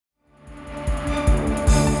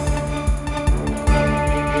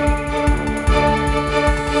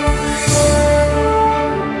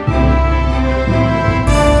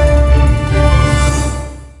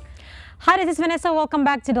Vanessa, welcome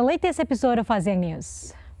back to the latest episode of ASEAN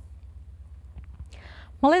News.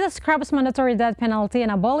 Malaysia scraps mandatory death penalty and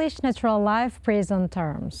abolish natural life prison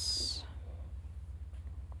terms.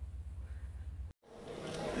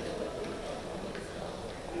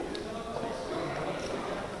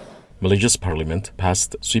 Malaysia's parliament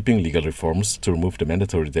passed sweeping legal reforms to remove the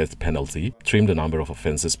mandatory death penalty, trim the number of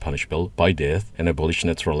offences punishable by death, and abolish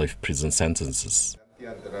natural life prison sentences.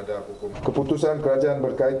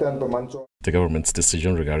 The government's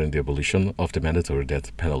decision regarding the abolition of the mandatory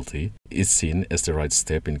death penalty is seen as the right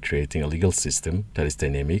step in creating a legal system that is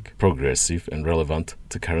dynamic, progressive, and relevant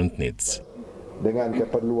to current needs.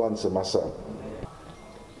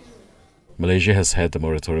 Malaysia has had a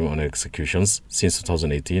moratorium on executions since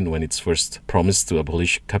 2018, when it first promised to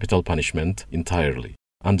abolish capital punishment entirely.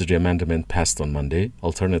 Under the amendment passed on Monday,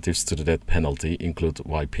 alternatives to the death penalty include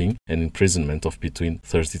wiping and imprisonment of between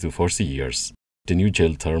 30 to 40 years. The new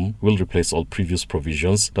jail term will replace all previous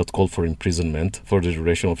provisions that call for imprisonment for the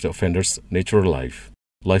duration of the offender's natural life.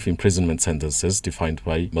 Life imprisonment sentences defined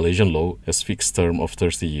by Malaysian law as fixed term of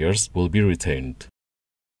 30 years will be retained.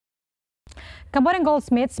 Cambodian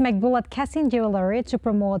goldsmiths make bullet casting jewelry to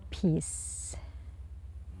promote peace.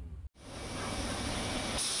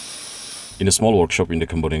 In a small workshop in the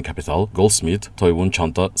Cambodian capital, goldsmith Toiwun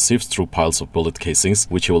Chanta sifts through piles of bullet casings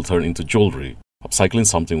which he will turn into jewelry. Upcycling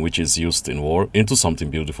something which is used in war into something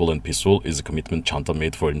beautiful and peaceful is a commitment Chanta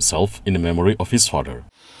made for himself in the memory of his father.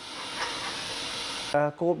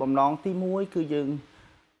 The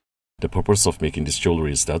purpose of making this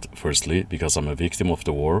jewelry is that, firstly, because I'm a victim of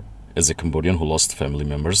the war, as a Cambodian who lost family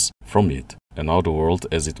members from it, and now the world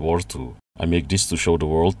as it war too. I make this to show the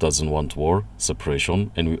world doesn't want war,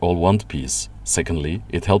 separation, and we all want peace. Secondly,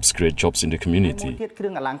 it helps create jobs in the community.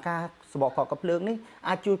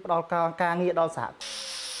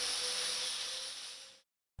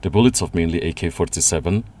 The bullets of mainly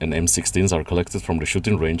AK-47 and M16s are collected from the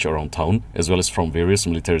shooting range around town, as well as from various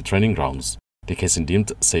military training grounds. The casing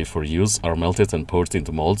deemed safe for use are melted and poured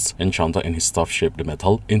into molds, and Chanta and his staff shape the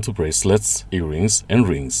metal into bracelets, earrings, and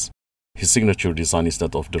rings. His signature design is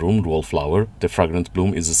that of the rum wallflower. The fragrant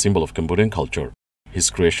bloom is a symbol of Cambodian culture. His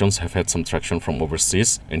creations have had some traction from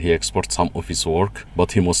overseas, and he exports some of his work,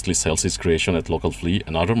 but he mostly sells his creation at local flea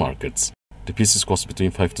and other markets. The pieces cost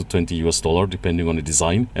between $5 to $20 depending on the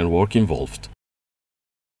design and work involved.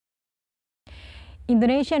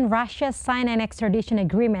 Indonesia and Russia signed an extradition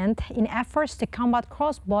agreement in efforts to combat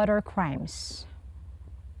cross-border crimes.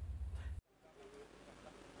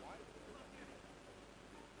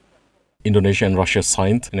 Indonesia and Russia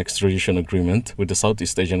signed an extradition agreement with the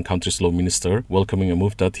Southeast Asian country's law minister, welcoming a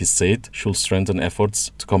move that he said should strengthen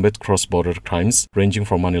efforts to combat cross-border crimes ranging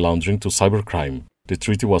from money laundering to cybercrime. The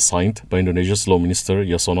treaty was signed by Indonesia's law minister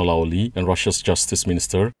Yasona Lawli and Russia's justice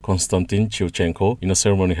minister Konstantin Chiuchenko in a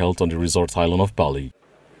ceremony held on the resort island of Bali.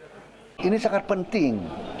 Ini sangat penting.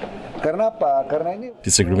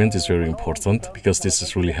 This agreement is very important because this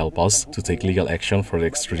has really helped us to take legal action for the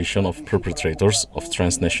extradition of perpetrators of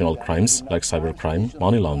transnational crimes like cybercrime,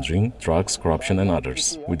 money laundering, drugs, corruption, and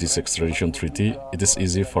others. With this extradition treaty, it is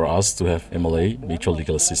easy for us to have MLA, mutual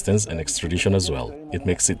legal assistance, and extradition as well. It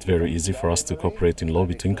makes it very easy for us to cooperate in law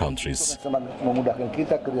between countries.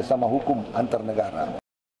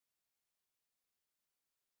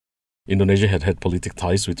 Indonesia had had political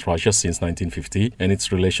ties with Russia since 1950, and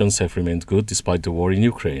its relations have remained good despite the war in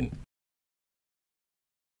Ukraine.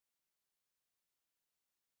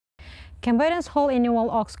 Cambodians hold annual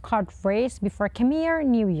ox cart race before Khmer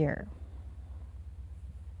New Year.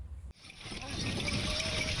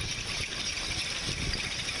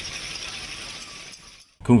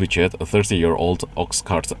 Kung Vichet, a 30-year-old ox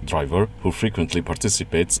cart driver who frequently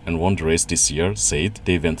participates and won the race this year, said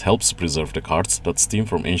the event helps preserve the carts that stem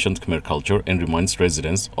from ancient Khmer culture and reminds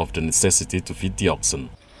residents of the necessity to feed the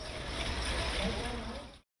oxen.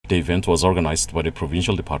 The event was organized by the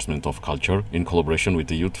Provincial Department of Culture in collaboration with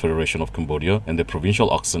the Youth Federation of Cambodia and the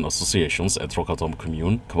Provincial Oxen Associations at Rokatom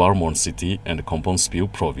Commune, Kbar Mon City, and the Kompong Spiu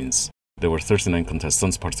Province. There were 39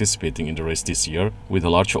 contestants participating in the race this year, with a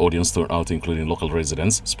large audience turnout including local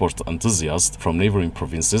residents, sport enthusiasts from neighboring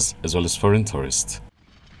provinces, as well as foreign tourists.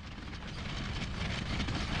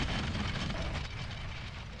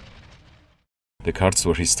 The carts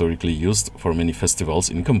were historically used for many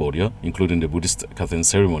festivals in Cambodia, including the Buddhist Kathen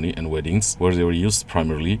ceremony and weddings, where they were used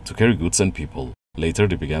primarily to carry goods and people. Later,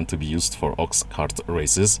 they began to be used for ox cart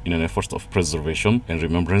races in an effort of preservation and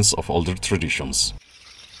remembrance of older traditions.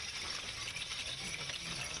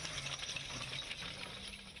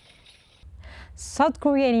 South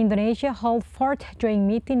Korea and Indonesia hold fourth joint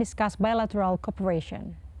meeting to discuss bilateral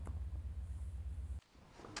cooperation.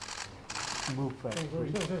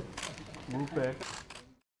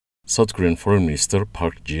 South Korean Foreign Minister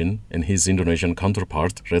Park Jin and his Indonesian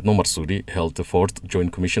counterpart Retno Marsudi held the 4th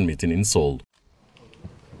Joint Commission meeting in Seoul.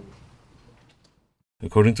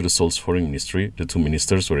 According to the Seoul's Foreign Ministry, the two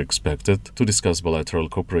ministers were expected to discuss bilateral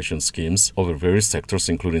cooperation schemes over various sectors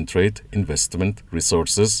including trade, investment,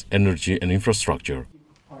 resources, energy and infrastructure.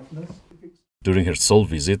 During her Seoul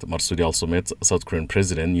visit, Marsudi also met South Korean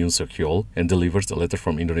President Yoon Suk-yeol and delivered a letter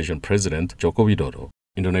from Indonesian President Joko Widodo.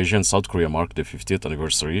 Indonesia and South Korea marked the 50th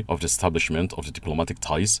anniversary of the establishment of the diplomatic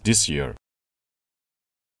ties this year.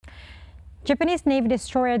 Japanese Navy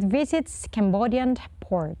destroyer visits Cambodian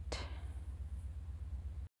port.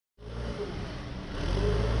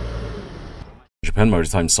 Japan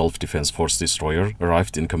Maritime Self-Defense Force destroyer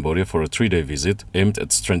arrived in Cambodia for a 3-day visit aimed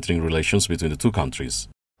at strengthening relations between the two countries.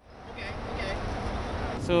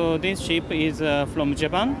 So this ship is from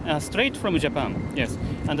Japan, straight from Japan, yes.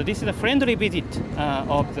 And this is a friendly visit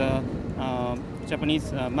of the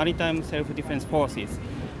Japanese Maritime Self-Defense Forces.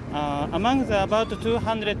 Among the about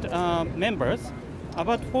 200 members,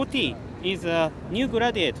 about 40 is a new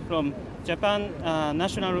graduate from Japan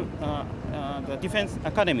National Defense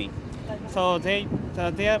Academy. So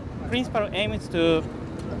their principal aim is to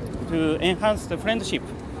enhance the friendship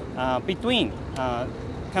between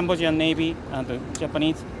Cambodian Navy and the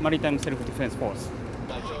Japanese Maritime Self-Defense Force.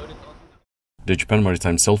 The Japan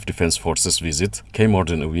Maritime Self-Defense Forces visit came more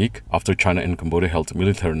than a week after China and Cambodia held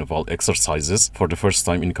military naval exercises for the first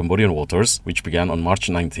time in Cambodian waters, which began on March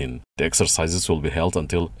 19. The exercises will be held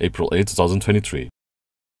until April 8, 2023.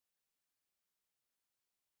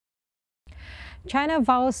 China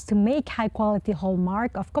vows to make high-quality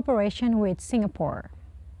hallmark of cooperation with Singapore.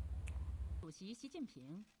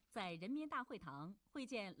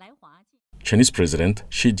 Chinese President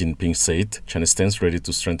Xi Jinping said China stands ready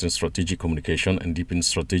to strengthen strategic communication and deepen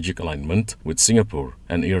strategic alignment with Singapore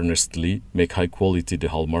and earnestly make high quality the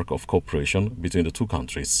hallmark of cooperation between the two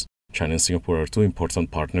countries. China and Singapore are two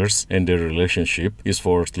important partners and their relationship is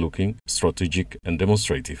forward-looking, strategic and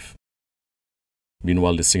demonstrative.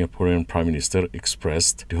 Meanwhile, the Singaporean Prime Minister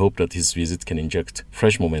expressed the hope that his visit can inject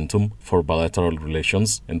fresh momentum for bilateral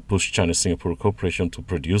relations and push China-Singapore cooperation to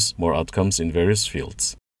produce more outcomes in various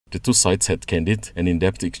fields. The two sides had candid and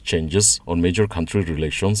in-depth exchanges on major country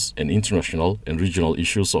relations and international and regional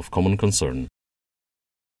issues of common concern.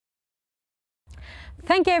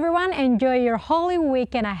 Thank you, everyone. Enjoy your Holy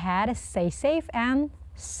Weekend ahead. Stay safe and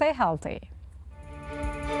stay healthy.